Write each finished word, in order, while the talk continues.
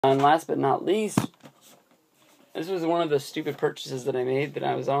And last but not least, this was one of the stupid purchases that I made that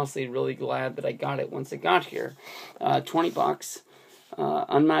I was honestly really glad that I got it once it got here. $20.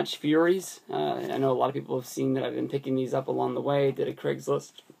 Unmatched Furies. I know a lot of people have seen that I've been picking these up along the way. Did a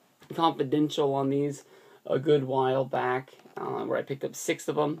Craigslist confidential on these a good while back, where I picked up 6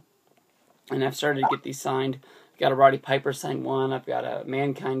 of them, and I've started to get these signed. I've got a Roddy Piper signed one. I've got a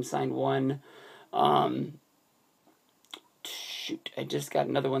Mankind signed one. Shoot, I just got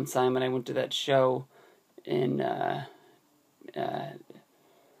another one signed when I went to that show in, who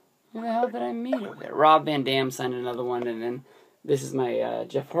the hell did I meet over there? Rob Van Dam signed another one, and then this is my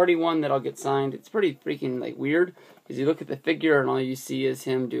Jeff Hardy one that I'll get signed. It's pretty freaking like weird, because you look at the figure and all you see is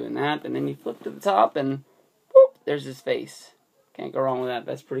him doing that, and then you flip to the top and whoop, there's his face. Can't go wrong with that.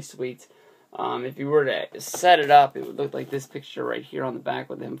 That's pretty sweet. If you were to set it up, it would look like this picture right here on the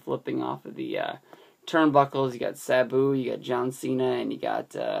back with him flipping off of the turnbuckles. You got Sabu, you got John Cena, and you got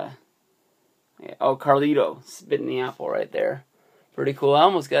Carlito spitting the apple right there. Pretty cool. I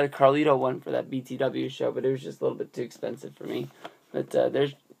almost got a Carlito one for that BTW show, but it was just a little bit too expensive for me. But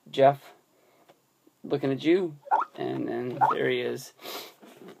there's Jeff looking at you, and then there he is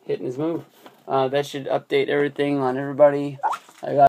hitting his move. That should update everything on everybody. I got